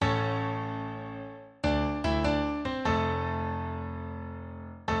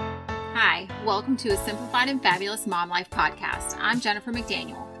Hi, welcome to a Simplified and Fabulous Mom Life podcast. I'm Jennifer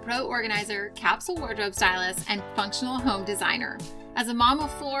McDaniel, pro organizer, capsule wardrobe stylist, and functional home designer. As a mom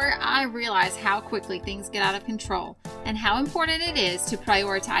of four, I realize how quickly things get out of control and how important it is to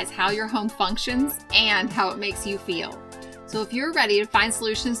prioritize how your home functions and how it makes you feel. So if you're ready to find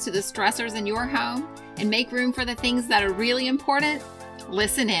solutions to the stressors in your home and make room for the things that are really important,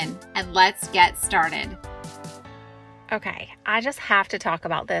 listen in and let's get started. Okay, I just have to talk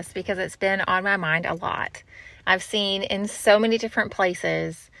about this because it's been on my mind a lot. I've seen in so many different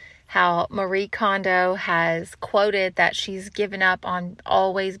places how Marie Kondo has quoted that she's given up on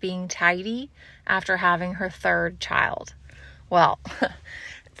always being tidy after having her third child. Well,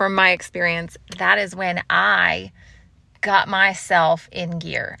 from my experience, that is when I got myself in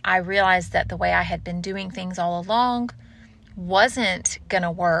gear. I realized that the way I had been doing things all along wasn't going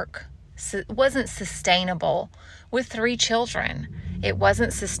to work, wasn't sustainable with 3 children. It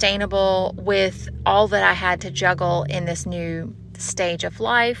wasn't sustainable with all that I had to juggle in this new stage of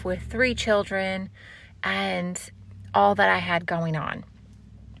life with 3 children and all that I had going on.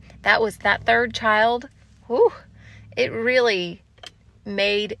 That third child, it really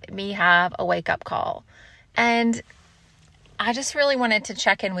made me have a wake-up call. And I just really wanted to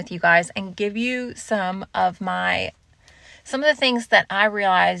check in with you guys and give you some of the things that I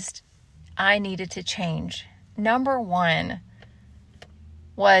realized I needed to change. Number 1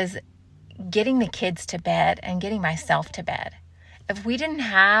 was getting the kids to bed and getting myself to bed. If we didn't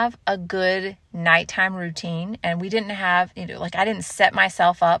have a good nighttime routine and we didn't have, I didn't set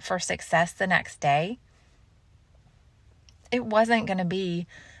myself up for success the next day, it wasn't going to be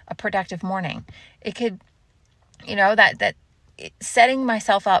a productive morning. It could, setting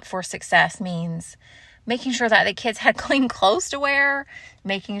myself up for success means making sure that the kids had clean clothes to wear,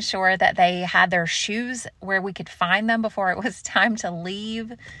 making sure that they had their shoes where we could find them before it was time to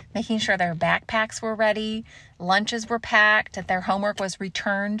leave, making sure their backpacks were ready, lunches were packed, that their homework was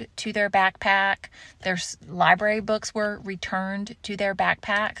returned to their backpack, their library books were returned to their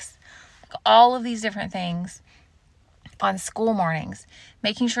backpacks. All of these different things on school mornings,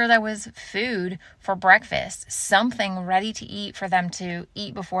 making sure there was food for breakfast, something ready to eat for them to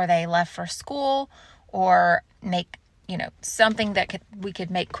eat before they left for school, or make, something that we could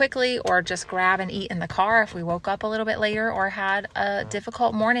make quickly, or just grab and eat in the car if we woke up a little bit later or had a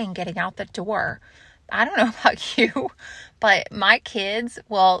difficult morning getting out the door. I don't know about you, but my kids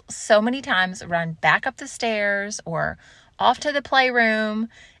will so many times run back up the stairs or off to the playroom,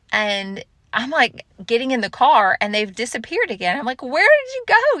 and I'm like getting in the car and they've disappeared again. I'm like, where did you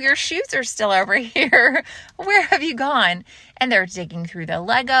go? Your shoes are still over here. Where have you gone? And they're digging through the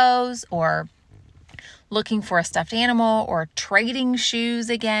Legos or looking for a stuffed animal or trading shoes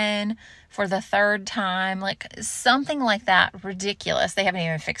again for the third time, like something like that. Ridiculous. They haven't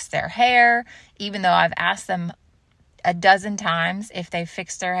even fixed their hair, even though I've asked them a dozen times if they've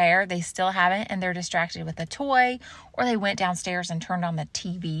fixed their hair. They still haven't, and they're distracted with a toy, or they went downstairs and turned on the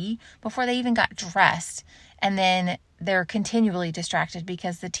TV before they even got dressed, and then they're continually distracted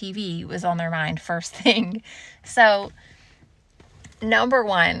because the TV was on their mind first thing. So, number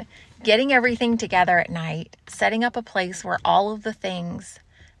 1, getting everything together at night, setting up a place where all of the things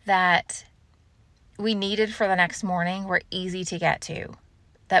that we needed for the next morning were easy to get to,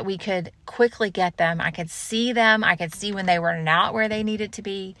 that we could quickly get them. I could see them. I could see when they were not where they needed to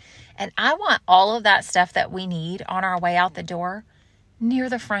be. And I want all of that stuff that we need on our way out the door near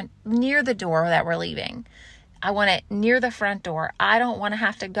the door that we're leaving. I want it near the front door. I don't want to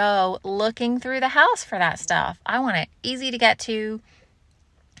have to go looking through the house for that stuff. I want it easy to get to.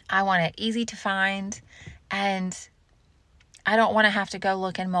 I want it easy to find, and I don't want to have to go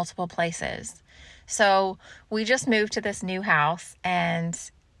look in multiple places. So we just moved to this new house, and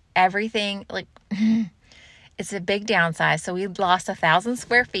everything, it's a big downsize. So we lost 1,000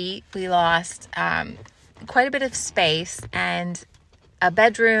 square feet. We lost quite a bit of space, and a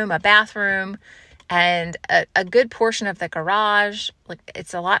bedroom, a bathroom, and a good portion of the garage.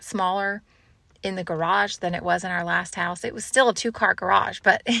 It's a lot smaller in the garage than it was in our last house. It was still a 2-car garage,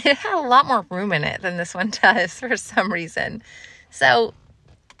 but it had a lot more room in it than this one does for some reason. So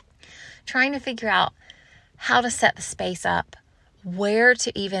trying to figure out how to set the space up, where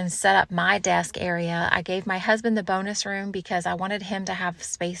to even set up my desk area. I gave my husband the bonus room because I wanted him to have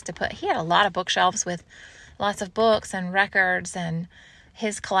space to he had a lot of bookshelves with lots of books and records and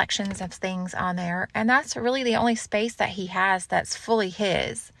his collections of things on there. And that's really the only space that he has that's fully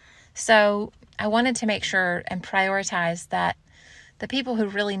his. So I wanted to make sure and prioritize that the people who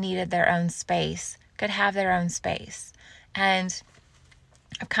really needed their own space could have their own space. And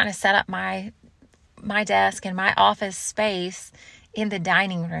I've kind of set up my desk and my office space in the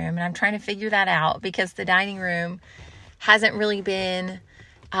dining room, and I'm trying to figure that out because the dining room hasn't really been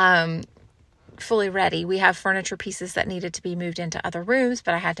fully ready. We have furniture pieces that needed to be moved into other rooms,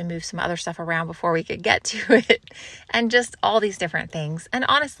 but I had to move some other stuff around before we could get to it, and just all these different things. And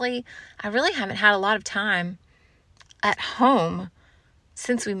honestly, I really haven't had a lot of time at home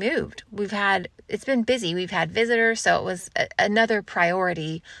since we moved. It's been busy. We've had visitors, so it was another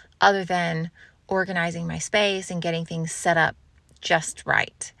priority other than organizing my space and getting things set up just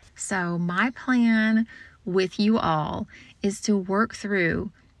right. So my plan with you all is to work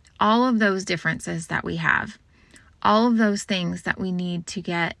through all of those differences that we have, all of those things that we need to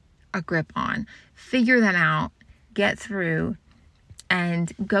get a grip on, figure them out, get through,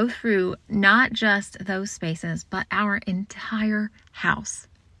 and go through not just those spaces, but our entire house.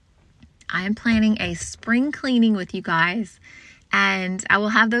 I am planning a spring cleaning with you guys, and I will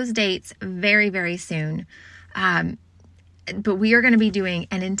have those dates very, very soon. But we are going to be doing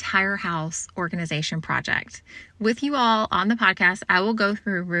an entire house organization project with you all on the podcast. I will go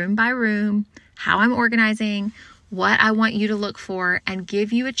through room by room, how I'm organizing, what I want you to look for, and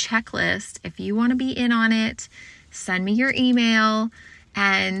give you a checklist. If you want to be in on it, send me your email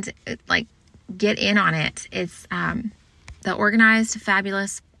and get in on it. It's the Organized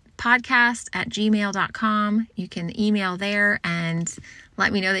Fabulous Podcast at gmail.com. You can email there and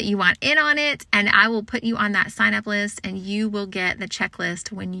let me know that you want in on it, and I will put you on that sign up list, and you will get the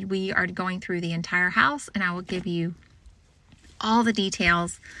checklist when we are going through the entire house, and I will give you all the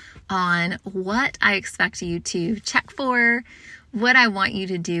details on what I expect you to check for, what I want you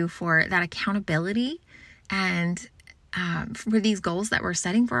to do for that accountability, and for these goals that we're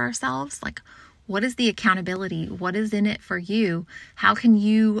setting for ourselves. Like, what is the accountability? What is in it for you? How can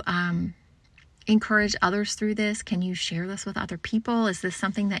you encourage others through this? Can you share this with other people? Is this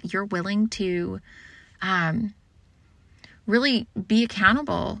something that you're willing to really be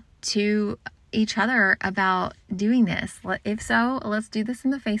accountable to each other about doing this? If so, let's do this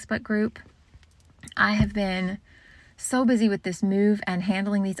in the Facebook group. I have been so busy with this move and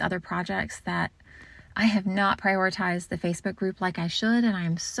handling these other projects that I have not prioritized the Facebook group like I should, and I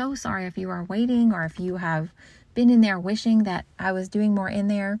am so sorry if you are waiting or if you have been in there wishing that I was doing more in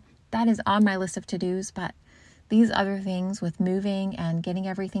there. That is on my list of to-dos, but these other things with moving and getting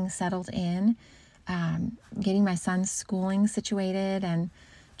everything settled in, getting my son's schooling situated, and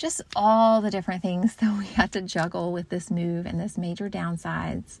just all the different things that we had to juggle with this move and this major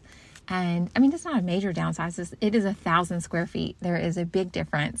downsides. And I mean, it's not a major downsize. It is 1,000 square feet. There is a big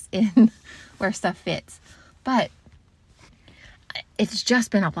difference in where stuff fits, but it's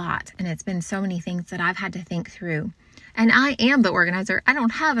just been a lot. And it's been so many things that I've had to think through. And I am the organizer. I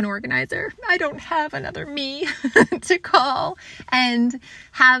don't have an organizer. I don't have another me to call and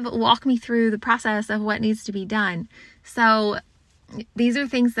have walk me through the process of what needs to be done. So these are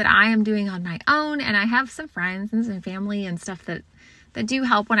things that I am doing on my own. And I have some friends and some family and stuff that do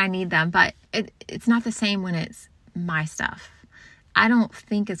help when I need them, but it's not the same when it's my stuff. I don't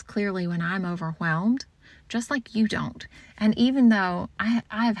think as clearly when I'm overwhelmed, just like you don't. And even though I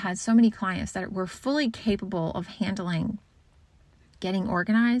have had so many clients that were fully capable of handling getting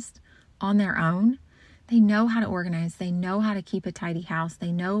organized on their own, they know how to organize. They know how to keep a tidy house.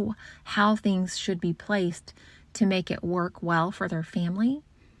 They know how things should be placed to make it work well for their family.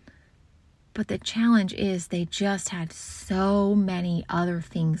 But the challenge is they just had so many other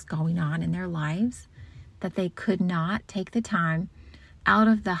things going on in their lives that they could not take the time out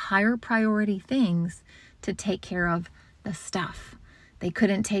of the higher priority things to take care of the stuff. They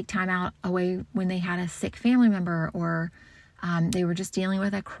couldn't take time out away when they had a sick family member, or they were just dealing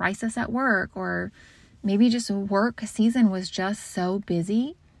with a crisis at work, or maybe just a work season was just so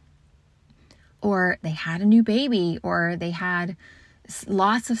busy, or they had a new baby, or they had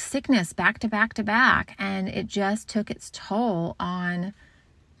lots of sickness back to back to back, and it just took its toll on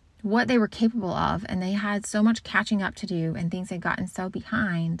what they were capable of, and they had so much catching up to do, and things had gotten so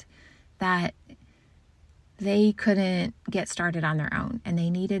behind that they couldn't get started on their own, and they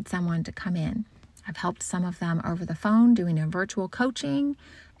needed someone to come in. I've helped some of them over the phone doing a virtual coaching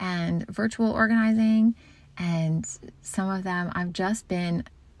and virtual organizing, and some of them I've just been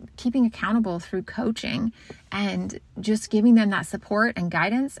keeping accountable through coaching and just giving them that support and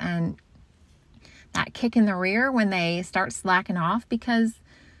guidance and that kick in the rear when they start slacking off, because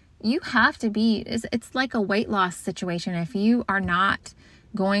you have to be, it's like a weight loss situation. If you are not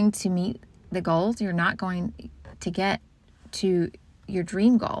going to meet the goals, you're not going to get to your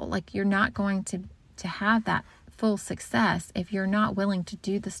dream goal. Like, you're not going to have that full success if you're not willing to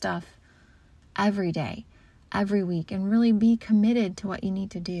do the stuff every day, every week, and really be committed to what you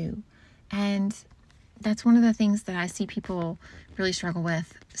need to do. And that's one of the things that I see people really struggle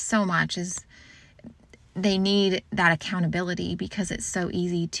with so much is they need that accountability, because it's so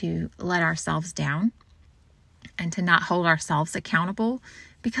easy to let ourselves down and to not hold ourselves accountable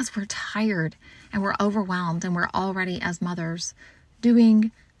because we're tired and we're overwhelmed and we're already, as mothers,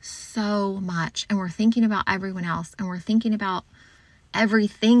 doing so much, and we're thinking about everyone else, and we're thinking about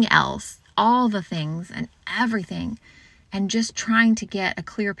everything else, all the things and everything, and just trying to get a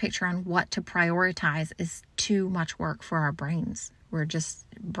clear picture on what to prioritize is too much work for our brains. We're just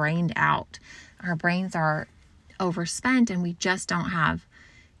brained out. Our brains are overspent, and we just don't have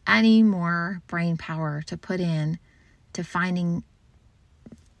any more brain power to put in to finding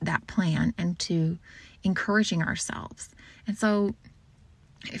that plan and to encouraging ourselves. And so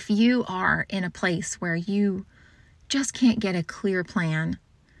if you are in a place where you just can't get a clear plan,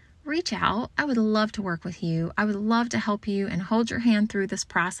 reach out. I would love to work with you. I would love to help you and hold your hand through this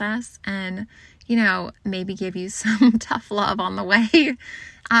process and, maybe give you some tough love on the way,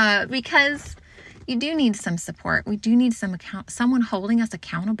 because you do need some support. We do need someone holding us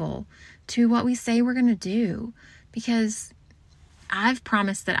accountable to what we say we're going to do, because I've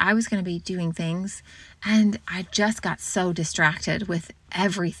promised that I was going to be doing things, and I just got so distracted with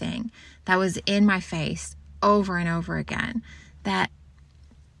everything that was in my face over and over again that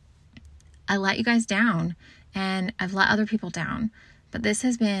I let you guys down, and I've let other people down. But this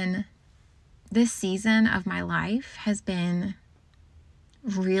season of my life has been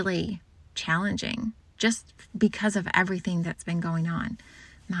really challenging just because of everything that's been going on.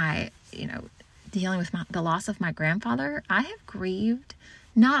 Dealing with the loss of my grandfather, I have grieved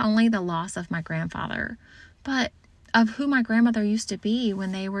not only the loss of my grandfather, but of who my grandmother used to be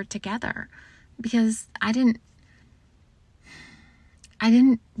when they were together, because I didn't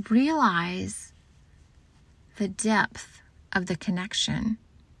realize the depth of the connection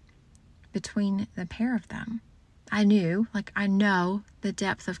between the pair of them. I know the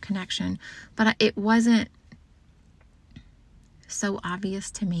depth of connection, but it wasn't so obvious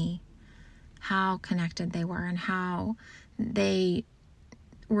to me how connected they were and how they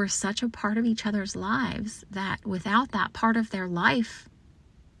were such a part of each other's lives that without that part of their life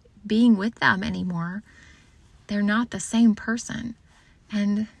being with them anymore, they're not the same person.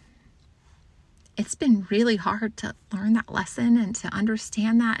 And it's been really hard to learn that lesson and to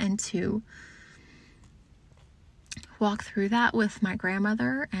understand that and to walk through that with my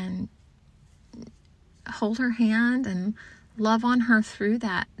grandmother and hold her hand and love on her through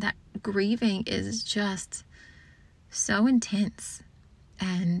that. That grieving is just so intense.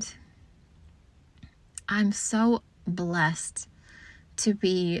 And I'm so blessed to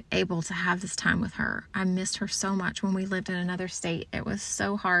be able to have this time with her. I missed her so much when we lived in another state. It was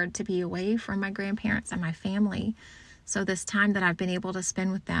so hard to be away from my grandparents and my family. So this time that I've been able to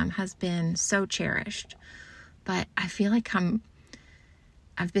spend with them has been so cherished. But I feel like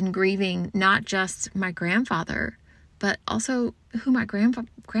I've been grieving not just my grandfather, but also who my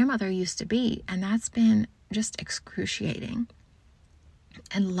grandmother used to be. And that's been just excruciating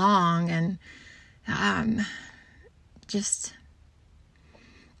and long, and just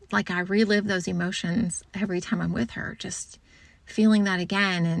like I relive those emotions every time I'm with her, just feeling that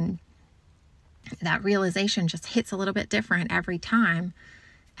again. And that realization just hits a little bit different every time.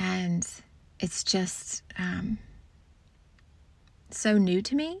 And it's just so new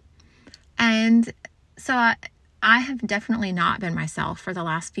to me. And so I have definitely not been myself for the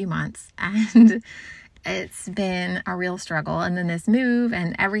last few months. And it's been a real struggle. And then this move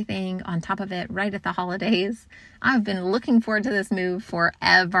and everything on top of it right at the holidays. I've been looking forward to this move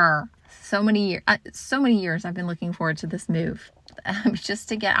forever. So many years I've been looking forward to this move. Just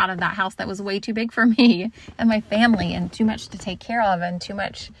to get out of that house that was way too big for me and my family, and too much to take care of, and too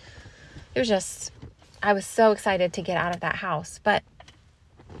much. I was so excited to get out of that house, but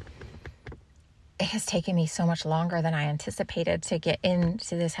it has taken me so much longer than I anticipated to get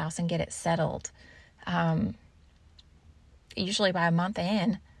into this house and get it settled. Usually by a month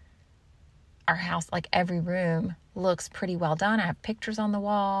in, our house, like every room, looks pretty well done. I have pictures on the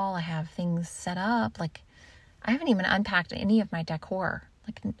wall. I have things set up. Like, I haven't even unpacked any of my decor.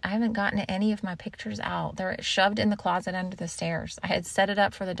 Like, I haven't gotten any of my pictures out. They're shoved in the closet under the stairs. I had set it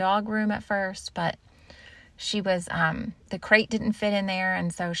up for the dog room at first, but she was, the crate didn't fit in there.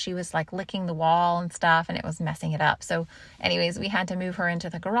 And so she was like licking the wall and stuff, and it was messing it up. So anyways, we had to move her into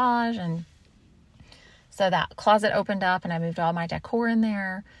the garage. And so that closet opened up and I moved all my decor in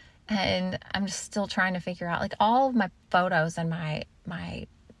there. And I'm just still trying to figure out, like, all of my photos and my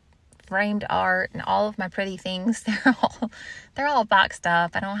framed art and all of my pretty things, they're all boxed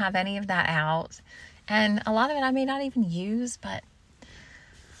up. I don't have any of that out. And a lot of it I may not even use, but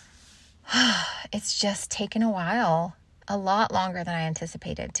it's just taken a while, a lot longer than I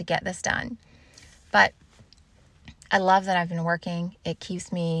anticipated to get this done. But I love that I've been working. It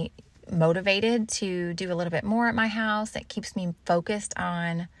keeps me motivated to do a little bit more at my house. It keeps me focused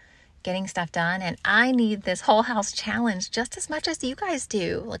on getting stuff done. And I need this whole house challenge just as much as you guys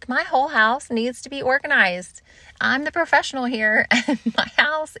do. Like, my whole house needs to be organized. I'm the professional here, and my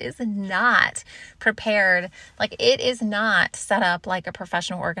house is not prepared. Like, it is not set up like a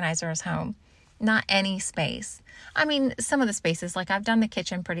professional organizer's home. Not any space. I mean, some of the spaces, like I've done the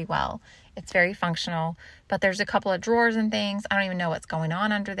kitchen pretty well. It's very functional, but there's a couple of drawers and things. I don't even know what's going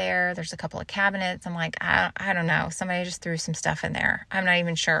on under there. There's a couple of cabinets. I'm like, I don't know. Somebody just threw some stuff in there. I'm not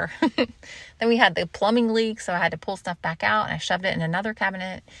even sure. Then we had the plumbing leak, so I had to pull stuff back out, and I shoved it in another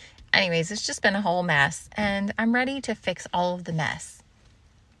cabinet. Anyways, it's just been a whole mess, and I'm ready to fix all of the mess.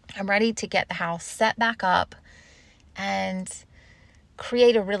 I'm ready to get the house set back up and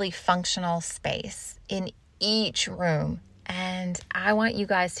create a really functional space in each room. And I want you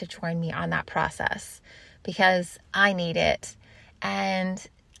guys to join me on that process, because I need it, and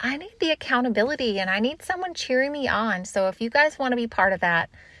I need the accountability, and I need someone cheering me on. So if you guys want to be part of that,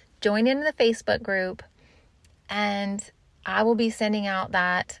 join in the Facebook group, and I will be sending out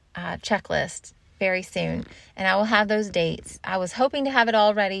that checklist very soon, and I will have those dates. I was hoping to have it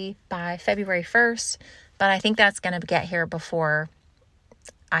all ready by February 1st, but I think that's going to get here before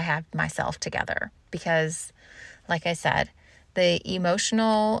I have myself together, because like I said, the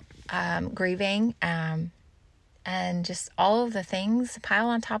emotional grieving and just all of the things pile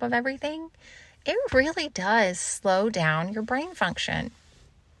on top of everything, it really does slow down your brain function.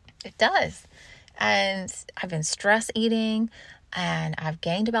 It does. And I've been stress eating, and I've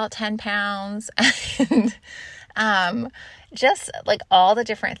gained about 10 pounds, and just like all the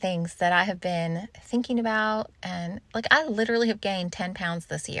different things that I have been thinking about. And like, I literally have gained 10 pounds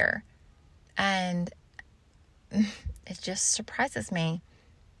this year, and it just surprises me,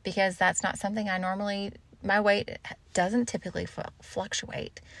 because that's not something my weight doesn't typically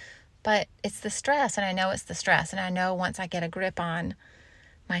fluctuate, but it's the stress. And I know it's the stress. And I know once I get a grip on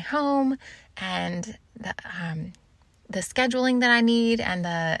my home and the scheduling that I need, and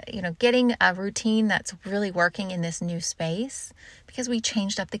getting a routine that's really working in this new space, because we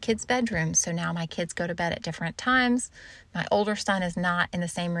changed up the kids' bedrooms. So now my kids go to bed at different times. My older son is not in the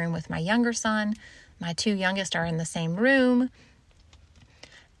same room with my younger son. My two youngest are in the same room.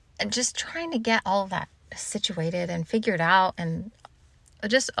 And just trying to get all of that situated and figured out, and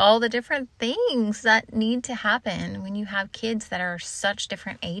just all the different things that need to happen when you have kids that are such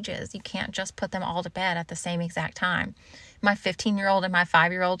different ages. You can't just put them all to bed at the same exact time. My 15-year-old and my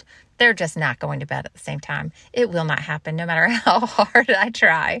 5-year-old, they're just not going to bed at the same time. It will not happen, no matter how hard I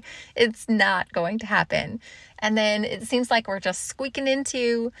try. It's not going to happen. And then it seems like we're just squeaking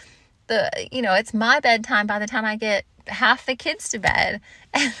into it's my bedtime by the time I get half the kids to bed,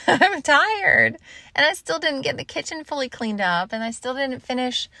 and I'm tired, and I still didn't get the kitchen fully cleaned up, and I still didn't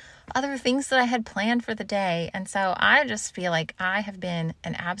finish other things that I had planned for the day. And so I just feel like I have been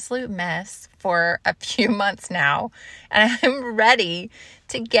an absolute mess for a few months now, and I'm ready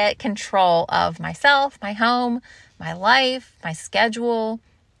to get control of myself, my home, my life, my schedule.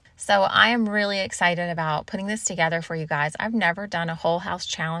 So I am really excited about putting this together for you guys. I've never done a whole house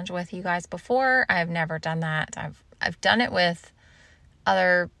challenge with you guys before. I've never done that. I've done it with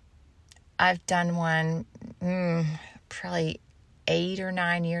I've done one probably 8 or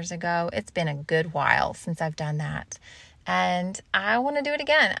 9 years ago. It's been a good while since I've done that. And I want to do it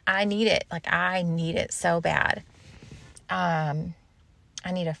again. I need it. Like, I need it so bad. I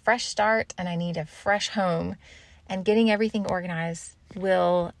need a fresh start, and I need a fresh home, and getting everything organized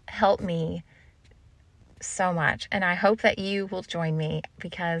will help me so much. And I hope that you will join me,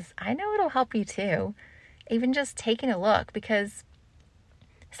 because I know it'll help you too. Even just taking a look, because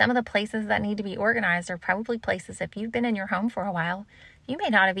some of the places that need to be organized are probably places, if you've been in your home for a while, you may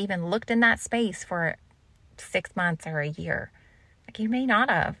not have even looked in that space for 6 months or a year. Like, you may not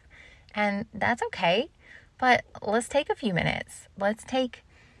have. And that's okay. But let's take a few minutes. Let's take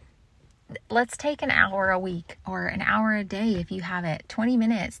an hour a week, or an hour a day if you have it, 20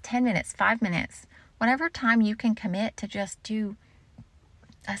 minutes, 10 minutes, 5 minutes, whatever time you can commit to just do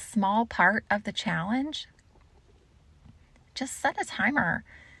a small part of the challenge. Just set a timer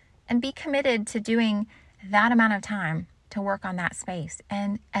and be committed to doing that amount of time to work on that space.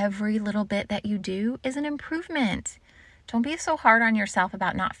 And every little bit that you do is an improvement. Don't be so hard on yourself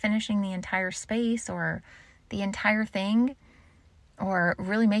about not finishing the entire space or the entire thing, or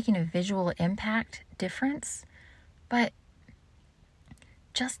really making a visual impact difference. But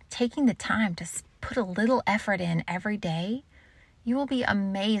just taking the time to put a little effort in every day, you will be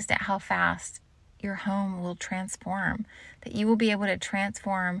amazed at how fast your home will transform, that you will be able to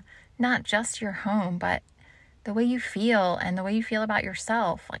transform not just your home, but the way you feel and the way you feel about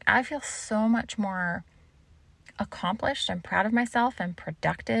yourself. Like, I feel so much more accomplished and proud of myself and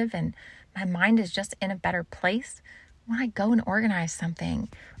productive, and my mind is just in a better place when I go and organize something,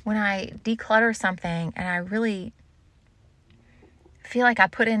 when I declutter something, and I really feel like I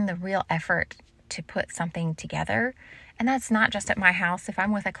put in the real effort to put something together. And that's not just at my house. If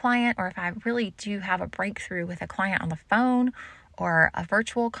I'm with a client, or if I really do have a breakthrough with a client on the phone, or a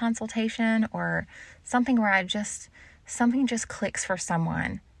virtual consultation, or something where something just clicks for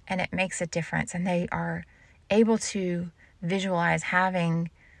someone and it makes a difference, and they are able to visualize having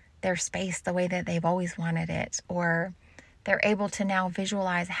their space the way that they've always wanted it, or they're able to now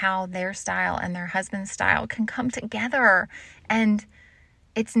visualize how their style and their husband's style can come together. And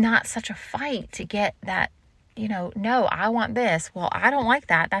it's not such a fight to get that, no, I want this. Well, I don't like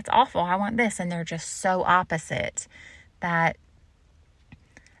that. That's awful. I want this. And they're just so opposite that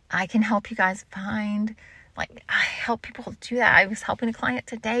I can help you guys find, I help people do that. I was helping a client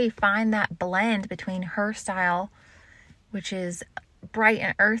today find that blend between her style, which is bright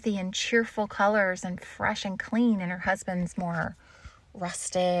and earthy and cheerful colors and fresh and clean, and her husband's more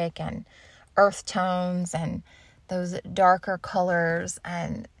rustic and earth tones and those darker colors.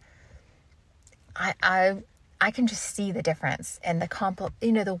 And I can just see the difference and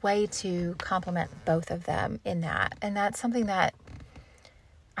the way to complement both of them in that. And that's something that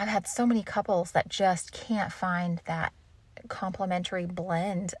I've had so many couples that just can't find that complementary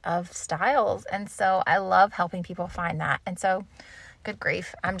blend of styles. And so I love helping people find that. And so, good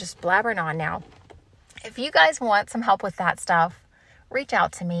grief, I'm just blabbering on now. If you guys want some help with that stuff, reach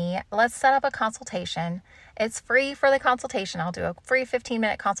out to me. Let's set up a consultation. It's free for the consultation. I'll do a free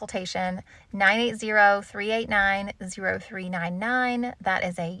 15-minute consultation, 980-389-0399. That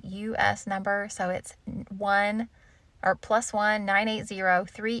is a U.S. number, so it's +1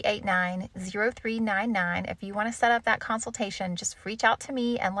 980-389-0399. If you want to set up that consultation, just reach out to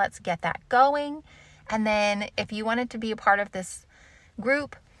me and let's get that going. And then if you wanted to be a part of this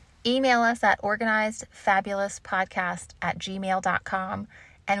group, email us at organizedfabulouspodcast@gmail.com,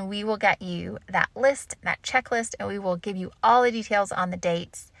 and we will get you that list, that checklist, and we will give you all the details on the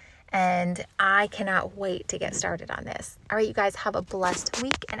dates. And I cannot wait to get started on this. All right, you guys, have a blessed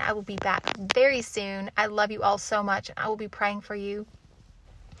week, and I will be back very soon. I love you all so much, and I will be praying for you.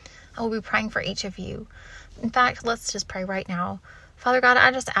 I will be praying for each of you. In fact, let's just pray right now. Father God,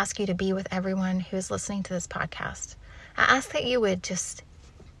 I just ask you to be with everyone who is listening to this podcast. I ask that you would just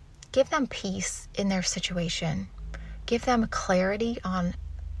give them peace in their situation. Give them clarity on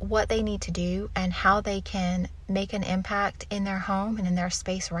what they need to do and how they can make an impact in their home and in their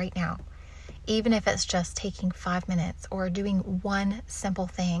space right now. Even if it's just taking 5 minutes or doing one simple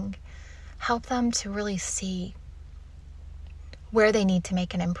thing, help them to really see where they need to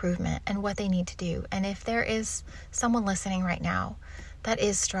make an improvement and what they need to do. And if there is someone listening right now that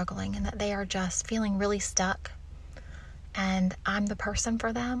is struggling and that they are just feeling really stuck, and I'm the person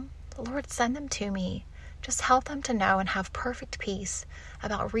for them, Lord, send them to me. Just help them to know and have perfect peace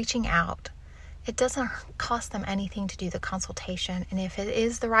about reaching out. It doesn't cost them anything to do the consultation. And if it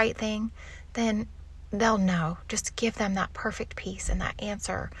is the right thing, then they'll know. Just give them that perfect peace and that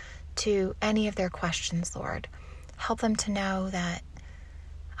answer to any of their questions, Lord. Help them to know that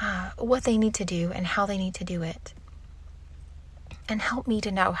what they need to do and how they need to do it. And help me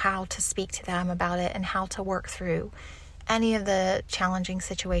to know how to speak to them about it and how to work through any of the challenging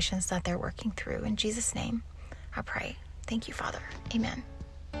situations that they're working through. In Jesus' name, I pray. Thank you, Father. Amen.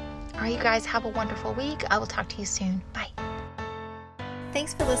 All right, you guys, have a wonderful week. I will talk to you soon. Bye.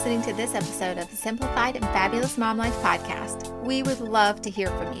 Thanks for listening to this episode of the Simplified and Fabulous Mom Life podcast. We would love to hear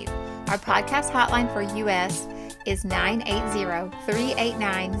from you. Our podcast hotline for US is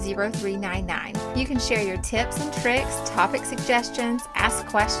 980-389-0399. You can share your tips and tricks, topic suggestions, ask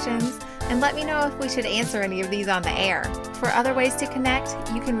questions, and let me know if we should answer any of these on the air. For other ways to connect,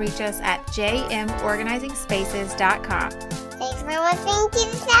 you can reach us at jmorganizingspaces.com. Thanks for listening to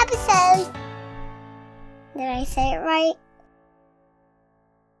this episode. Did I say it right?